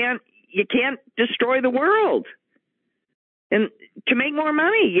 You can't destroy the world. And to make more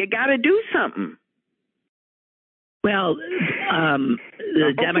money, you got to do something. Well, the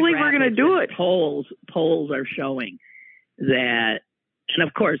hopefully we're going to do it. Polls are showing that, and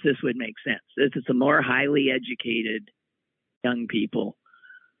of course this would make sense. It's the more highly educated young people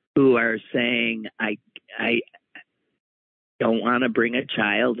who are saying, I don't want to bring a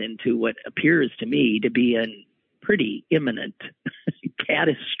child into what appears to me to be a pretty imminent,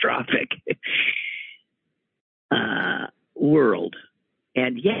 catastrophic world.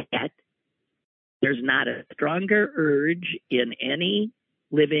 And yet, there's not a stronger urge in any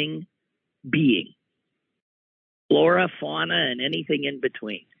living being, flora, fauna, and anything in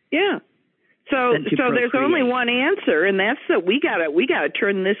between. Yeah. So there's only one answer, and that's that we gotta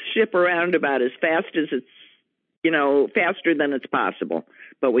turn this ship around about as fast as it's, faster than it's possible.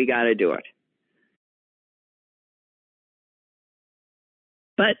 But we got to do it.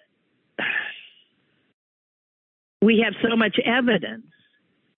 But we have so much evidence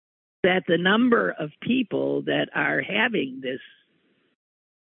that the number of people that are having this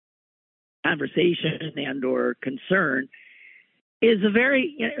conversation and or concern is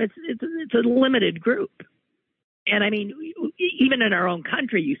it's a limited group. And I mean, even in our own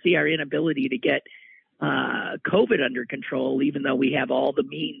country, you see our inability to get COVID under control, even though we have all the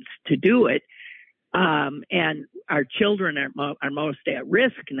means to do it. And our children are most at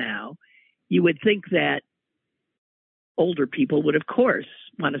risk now. You would think that older people would, of course,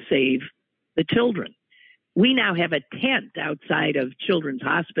 want to save the children. We now have a tent outside of Children's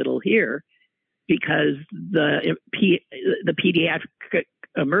Hospital here because the pediatric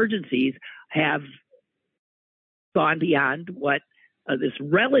emergencies have gone beyond what this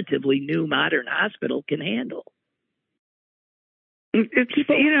relatively new modern hospital can handle. It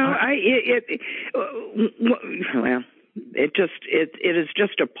is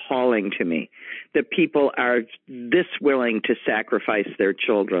just appalling to me that people are this willing to sacrifice their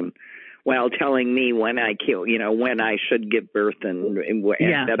children while telling me when I should give birth and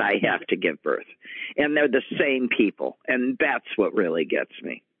that I have to give birth. And they're the same people. And that's what really gets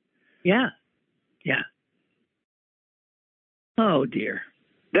me. Yeah. Yeah. Oh, dear.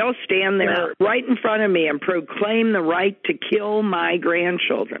 They'll stand there right in front of me and proclaim the right to kill my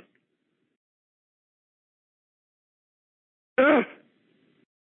grandchildren. Ugh.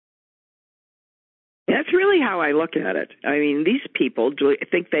 That's really how I look at it. I mean, these people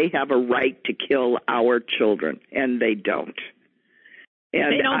think they have a right to kill our children, and they don't.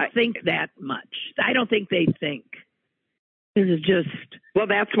 And they don't think that much. I don't think they think. This is just... Well,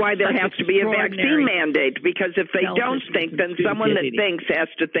 that's why there has to be a vaccine mandate, because if they don't think, then someone that thinks has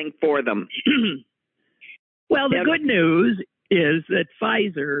to think for them. Well, the good news is that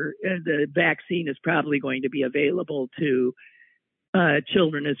Pfizer, the vaccine is probably going to be available to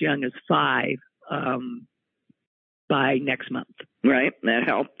children as young as 5 by next month. Right. That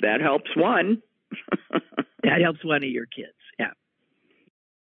helps one. That helps one of your kids. Yeah.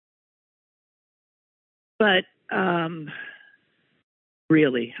 But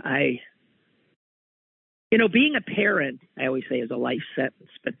really, being a parent, I always say, is a life sentence.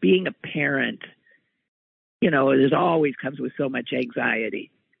 But being a parent, it always comes with so much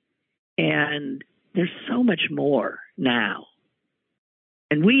anxiety. And there's so much more now.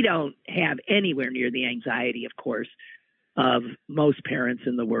 And we don't have anywhere near the anxiety, of course, of most parents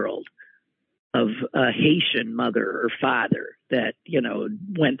in the world, of a Haitian mother or father that,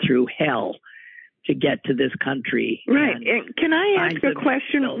 went through hell to get to this country. Right. And can I ask a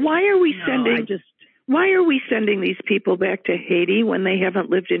question? Why are we sending Why are we sending these people back to Haiti when they haven't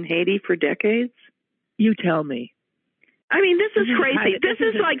lived in Haiti for decades? You tell me. I mean, this is crazy. This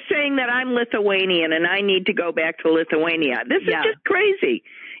is like saying that I'm Lithuanian and I need to go back to Lithuania. This is just crazy.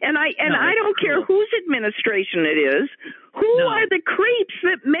 And I don't care whose administration it is. Who are the creeps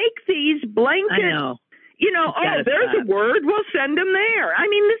that make these blanket? I know. You know, there's a word. We'll send them there. I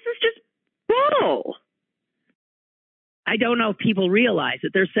mean, this is just bull. I don't know if people realize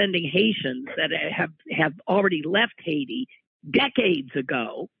that they're sending Haitians that have already left Haiti decades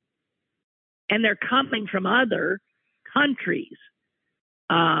ago, and they're coming from other countries.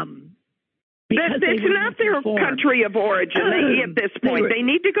 It's not their country of origin at this point. They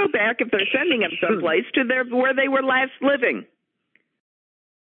need to go back, if they're sending them someplace, to where they were last living.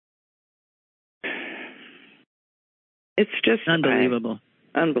 It's just unbelievable.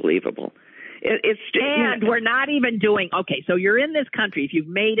 Unbelievable. And we're not even doing, okay, so you're in this country. If you've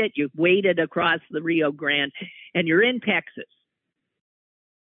made it, you've waded across the Rio Grande, and you're in Texas.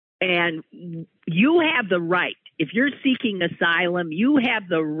 And you have the right, if you're seeking asylum, you have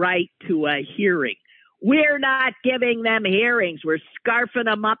the right to a hearing. We're not giving them hearings. We're scarfing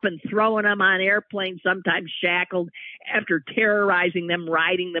them up and throwing them on airplanes, sometimes shackled, after terrorizing them,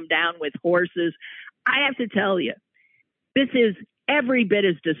 riding them down with horses. I have to tell you, this is every bit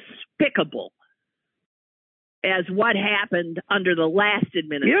as despicable as what happened under the last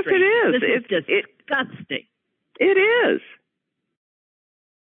administration. Yes, it is. This is disgusting. It is.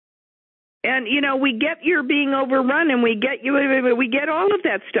 And, you know, we get you're being overrun, and we get all of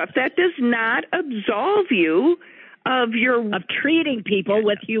that stuff. That does not absolve you of treating people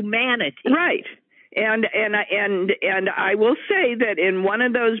with humanity. Right. And I will say that in one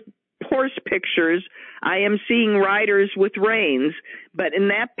of those horse pictures, I am seeing riders with reins, but in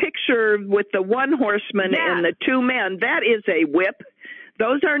that picture with the one horseman and the two men, that is a whip.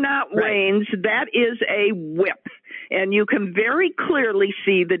 Those are not reins. That is a whip. And you can very clearly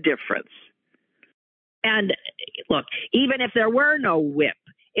see the difference. And look, even if there were no whip,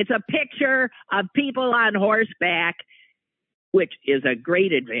 it's a picture of people on horseback, which is a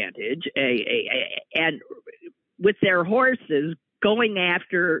great advantage, and with their horses going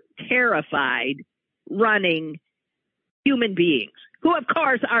after terrified, running human beings, who of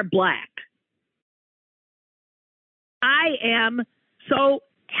course are black. I am so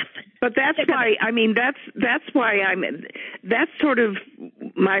effing. But that's why, I mean, that's why that's sort of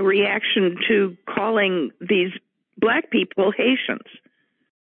my reaction to calling these black people Haitians.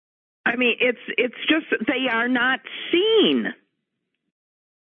 I mean, it's just, they are not seen.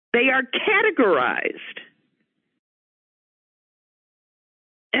 They are categorized.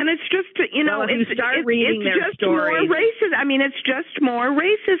 And it's just, you know, it's just more racism. I mean, it's just more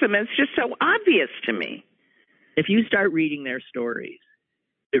racism. It's just so obvious to me. If you start reading their stories,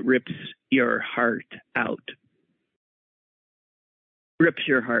 it rips your heart out. Rips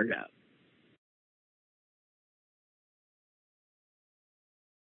your heart out.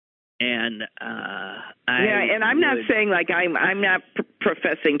 And and I'm not saying like I'm not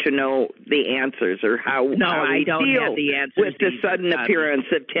professing to know the answers or how we don't deal have the answers with the sudden appearance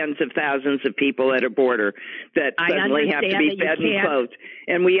of tens of thousands of people at a border that suddenly have to be fed and clothed.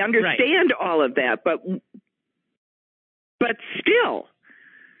 And we understand all of that, but still,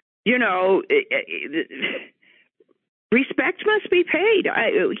 you know, respect must be paid.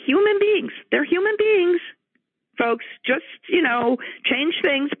 Human beings, they're human beings. Folks, just, you know, change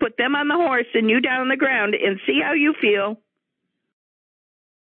things, put them on the horse and you down on the ground and see how you feel.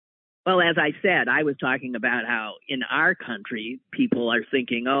 Well, as I said, I was talking about how in our country, people are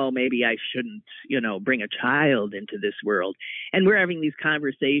thinking, oh, maybe I shouldn't, you know, bring a child into this world. And we're having these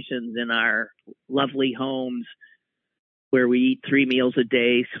conversations in our lovely homes where we eat 3 meals a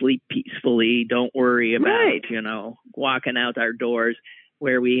day, sleep peacefully, don't worry about, you know, walking out our doors,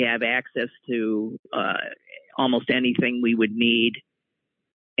 where we have access to almost anything we would need.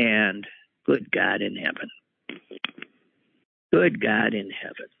 And good God in heaven. Good God in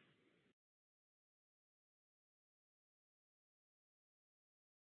heaven.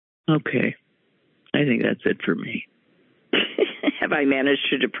 Okay. I think that's it for me. Have I managed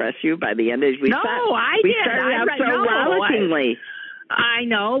to depress you by the end of we started out so rollickingly. I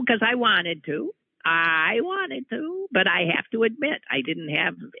know, because I wanted to. But I have to admit, I didn't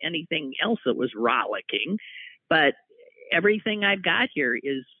have anything else that was rollicking. But everything I've got here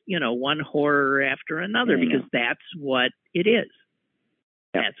is, you know, one horror after another, because that's what it is.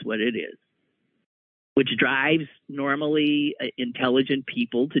 Yeah. That's what it is. Which drives normally intelligent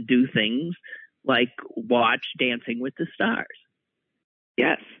people to do things like watch Dancing with the Stars.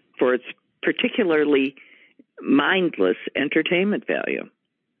 Yes, for its particularly mindless entertainment value.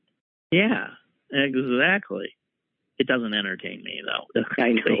 Yeah. Exactly. It doesn't entertain me, though.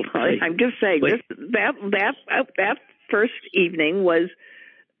 I know. I'm just saying, that first evening was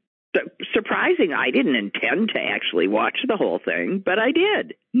surprising. I didn't intend to actually watch the whole thing, but I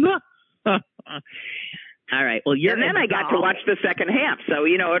did. All right. Well, and then I got to watch the second half, so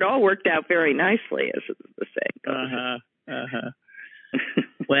it all worked out very nicely, as the saying goes.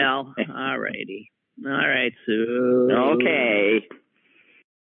 Well, all righty. All right, Sue. Okay,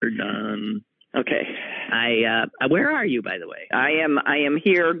 we're done. Okay. Where are you, by the way? I am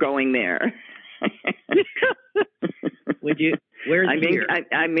here, going there. Where's here?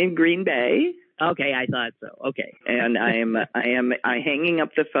 I'm in Green Bay. Okay, I thought so. Okay. And I am hanging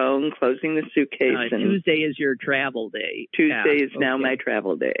up the phone, closing the suitcase. Tuesday is your travel day. Tuesday is now my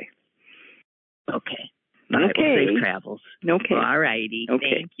travel day. Okay. Okay. Safe travels. Okay. All righty.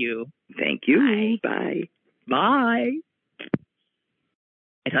 Okay. Thank you. Thank you. Bye. Bye.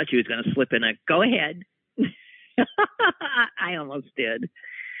 I thought she was going to slip in a go ahead. I almost did.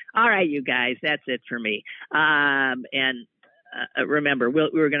 All right, you guys, that's it for me. And remember,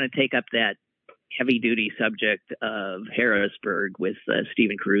 we're going to take up that heavy-duty subject of Harrisburg with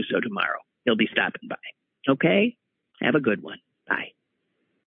Stephen Caruso tomorrow. He'll be stopping by. Okay? Have a good one. Bye.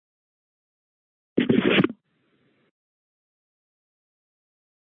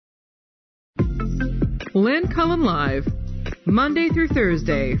 Lynn Cullen Live, Monday through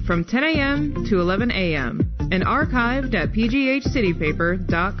Thursday from 10 a.m. to 11 a.m. and archived at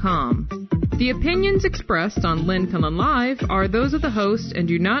pghcitypaper.com. The opinions expressed on Lynn Cullen Live are those of the host and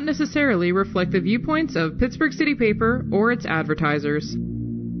do not necessarily reflect the viewpoints of Pittsburgh City Paper or its advertisers.